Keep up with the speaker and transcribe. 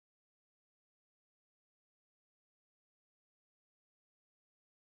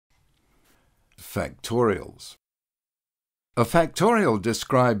Factorials. A factorial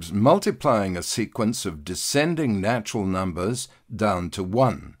describes multiplying a sequence of descending natural numbers down to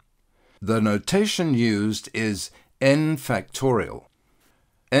 1. The notation used is n factorial.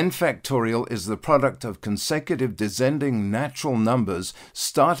 N factorial is the product of consecutive descending natural numbers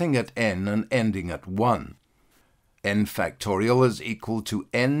starting at n and ending at 1. N factorial is equal to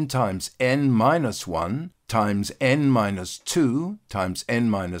n times n minus 1 times n minus 2 times n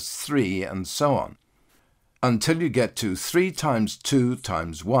minus 3 and so on, until you get to 3 times 2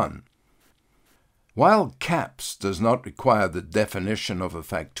 times 1. While CAPS does not require the definition of a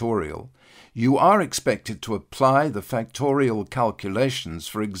factorial, you are expected to apply the factorial calculations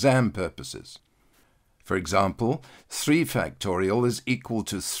for exam purposes. For example, 3 factorial is equal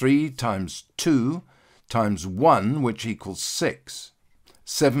to 3 times 2 times 1, which equals 6.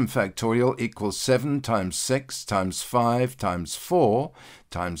 7 factorial equals 7 times 6 times 5 times 4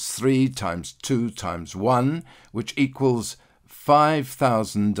 times 3 times 2 times 1, which equals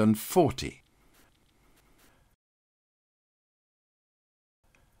 5040.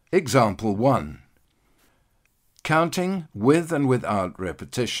 Example 1. Counting with and without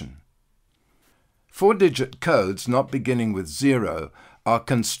repetition. 4-digit codes not beginning with 0 are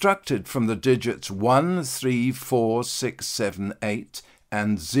constructed from the digits 1, 3, 4, 6, 7, 8,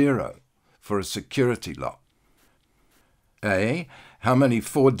 and 0 for a security lock. A. How many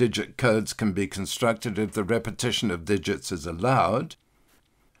 4-digit codes can be constructed if the repetition of digits is allowed?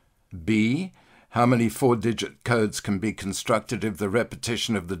 B. How many 4-digit codes can be constructed if the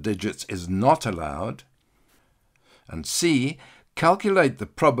repetition of the digits is not allowed? And C. Calculate the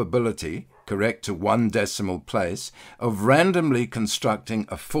probability, correct to 1 decimal place, of randomly constructing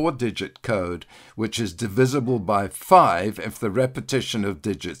a 4-digit code which is divisible by 5 if the repetition of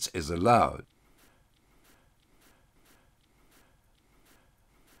digits is allowed.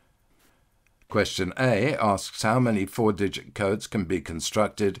 Question A asks how many 4-digit codes can be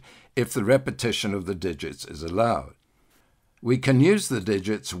constructed if the repetition of the digits is allowed. We can use the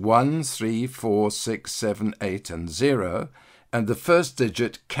digits 1, 3, 4, 6, 7, 8, and 0, and the first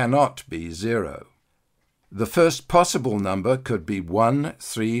digit cannot be 0. The first possible number could be 1,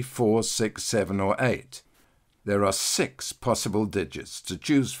 3, 4, 6, 7, or 8. There are 6 possible digits to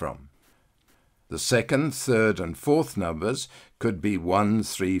choose from. The second, third, and fourth numbers could be 1,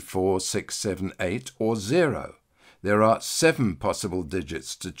 3, 4, 6, 7, 8, or 0. There are 7 possible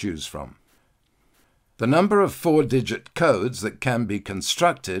digits to choose from. The number of 4-digit codes that can be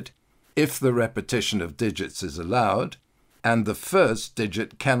constructed, if the repetition of digits is allowed, and the first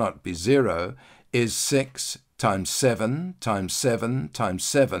digit cannot be 0, is 6 times 7 times 7 times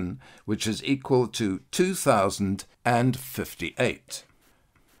 7, which is equal to 2058.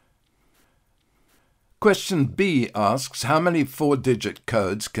 Question B asks how many 4-digit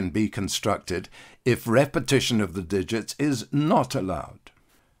codes can be constructed if repetition of the digits is not allowed.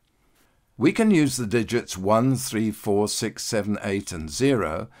 We can use the digits 1, 3, 4, 6, 7, 8, and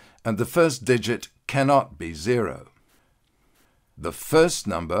 0, and the first digit cannot be 0. The first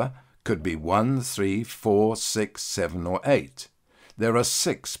number could be 1, 3, 4, 6, 7, or 8. There are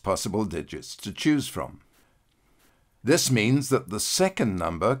 6 possible digits to choose from. This means that the second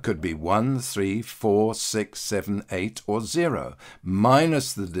number could be 1, 3, 4, 6, 7, 8, or 0,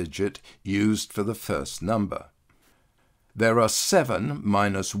 minus the digit used for the first number. There are 7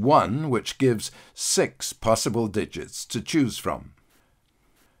 minus 1, which gives 6 possible digits to choose from.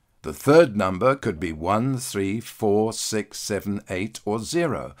 The third number could be 1, 3, 4, 6, 7, 8, or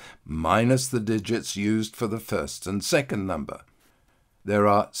 0, minus the digits used for the first and second number. There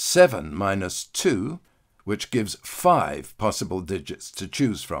are 7 minus 2, which gives 5 possible digits to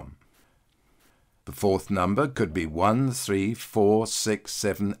choose from. The fourth number could be 1, 3, 4, 6,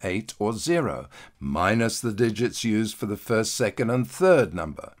 7, 8, or 0, minus the digits used for the first, second, and third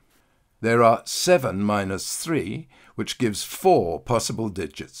number. There are 7 minus 3, which gives 4 possible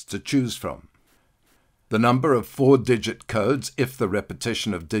digits to choose from. The number of 4-digit codes, if the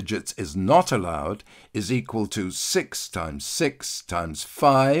repetition of digits is not allowed, is equal to 6 times 6 times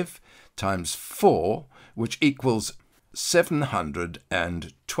 5 times 4, which equals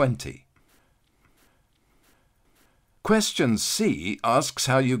 720. Question C asks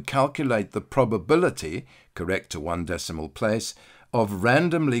how you calculate the probability, correct to 1 decimal place, of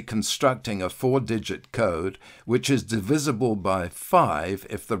randomly constructing a 4-digit code which is divisible by 5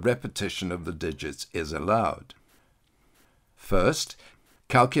 if the repetition of the digits is allowed. First,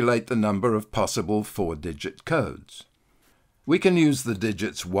 calculate the number of possible 4-digit codes. We can use the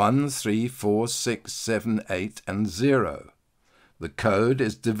digits 1, 3, 4, 6, 7, 8, and 0. The code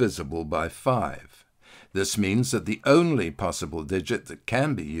is divisible by 5. This means that the only possible digit that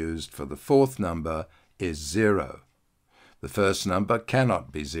can be used for the fourth number is 0. The first number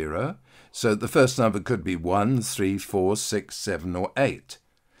cannot be 0, so the first number could be 1, 3, 4, 6, 7, or 8.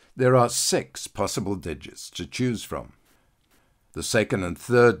 There are 6 possible digits to choose from. The second and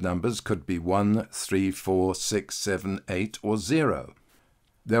third numbers could be 1, 3, 4, 6, 7, 8, or 0.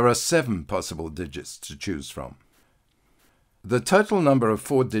 There are 7 possible digits to choose from. The total number of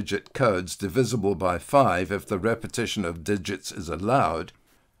 4-digit codes divisible by 5 if the repetition of digits is allowed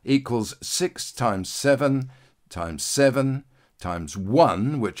equals 6 times 7 times 7 times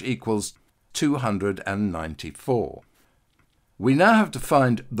 1, which equals 294. We now have to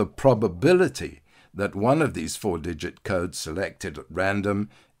find the probability that one of these 4-digit codes selected at random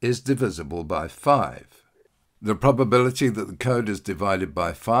is divisible by 5. The probability that the code is divided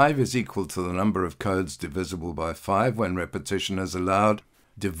by 5 is equal to the number of codes divisible by 5 when repetition is allowed,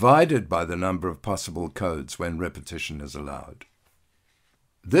 divided by the number of possible codes when repetition is allowed.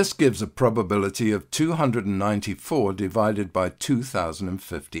 This gives a probability of 294 divided by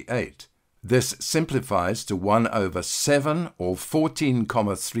 2058. This simplifies to 1 over 7, or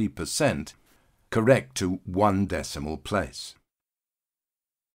 14,3%, correct to 1 decimal place.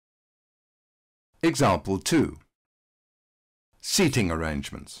 Example 2. Seating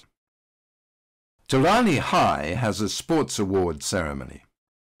arrangements. Tulani High has a sports award ceremony.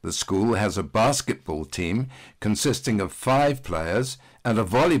 The school has a basketball team consisting of 5 players and a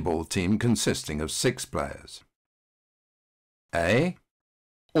volleyball team consisting of 6 players. A.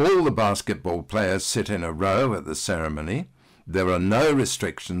 All the basketball players sit in a row at the ceremony. There are no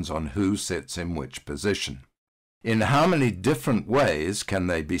restrictions on who sits in which position. In how many different ways can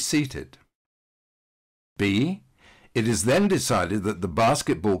they be seated? B. It is then decided that the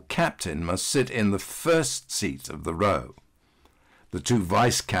basketball captain must sit in the first seat of the row. The 2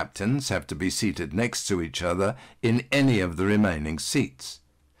 vice captains have to be seated next to each other in any of the remaining seats.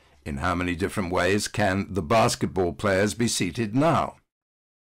 In how many different ways can the basketball players be seated now?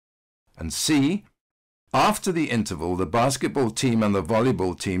 And C. After the interval, the basketball team and the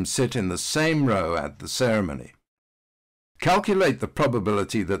volleyball team sit in the same row at the ceremony. Calculate the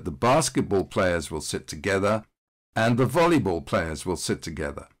probability that the basketball players will sit together and the volleyball players will sit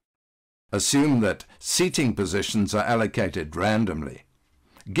together. Assume that seating positions are allocated randomly.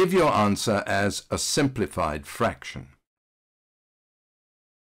 Give your answer as a simplified fraction.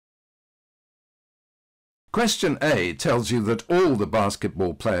 Question A tells you that all the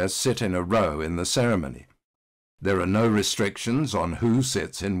basketball players sit in a row in the ceremony. There are no restrictions on who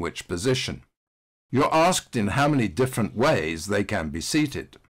sits in which position. You're asked in how many different ways they can be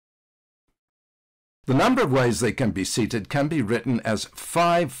seated. The number of ways they can be seated can be written as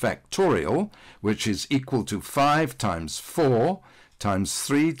 5 factorial, which is equal to 5 times 4 times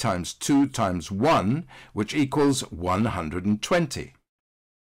 3 times 2 times 1, which equals 120.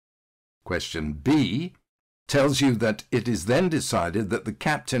 Question B tells you that it is then decided that the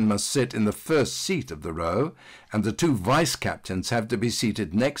captain must sit in the first seat of the row, and the 2 vice captains have to be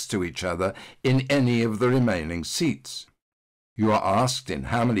seated next to each other in any of the remaining seats. You are asked in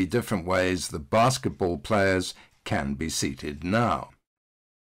how many different ways the basketball players can be seated now.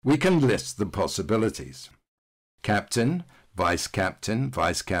 We can list the possibilities. Captain, vice captain,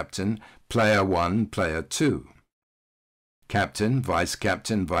 player 1, player 2. Captain, vice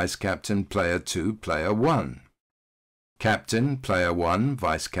captain, player 2, player 1. Captain, player 1,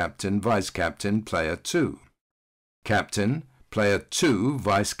 vice captain, player 2. Captain, player 2,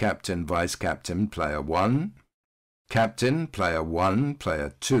 vice captain, player 1. Captain, player 1,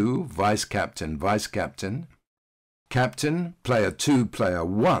 player 2, vice captain. Captain, player 2, player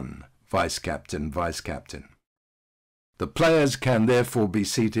 1, vice captain. The players can therefore be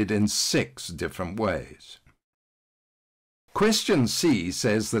seated in 6 different ways. Question C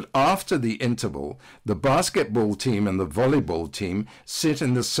says that after the interval, the basketball team and the volleyball team sit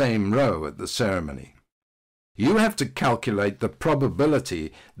in the same row at the ceremony. You have to calculate the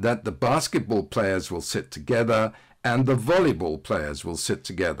probability that the basketball players will sit together and the volleyball players will sit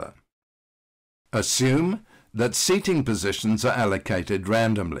together. Assume that seating positions are allocated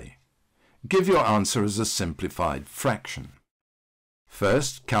randomly. Give your answer as a simplified fraction.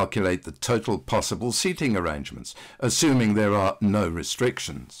 First, calculate the total possible seating arrangements, assuming there are no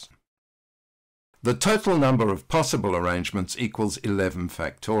restrictions. The total number of possible arrangements equals 11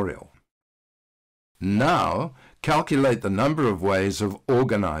 factorial. Now, calculate the number of ways of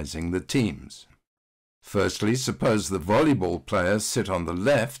organizing the teams. Firstly, suppose the volleyball players sit on the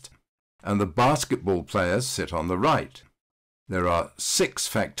left and the basketball players sit on the right. There are 6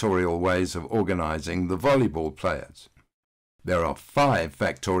 factorial ways of organizing the volleyball players. There are 5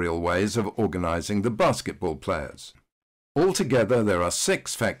 factorial ways of organizing the basketball players. Altogether, there are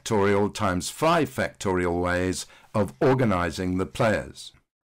 6 factorial times 5 factorial ways of organizing the players.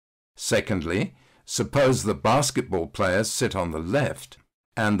 Secondly, suppose the basketball players sit on the left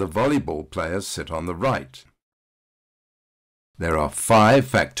and the volleyball players sit on the right. There are 5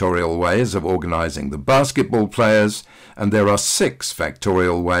 factorial ways of organizing the basketball players, and there are 6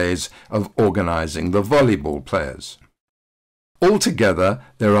 factorial ways of organizing the volleyball players. Altogether,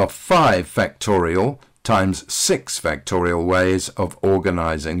 there are 5 factorial times 6 factorial ways of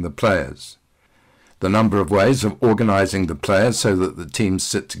organizing the players. The number of ways of organizing the players so that the teams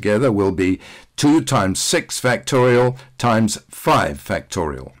sit together will be 2 times 6 factorial times 5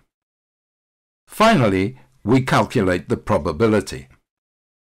 factorial. Finally, we calculate the probability.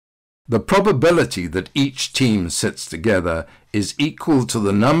 The probability that each team sits together is equal to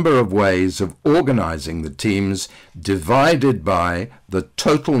the number of ways of organizing the teams divided by the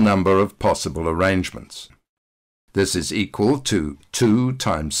total number of possible arrangements. This is equal to 2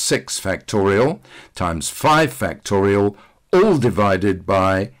 times 6 factorial times 5 factorial, all divided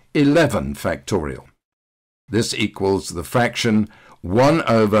by 11 factorial. This equals the fraction 1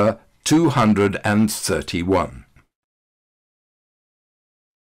 over 231.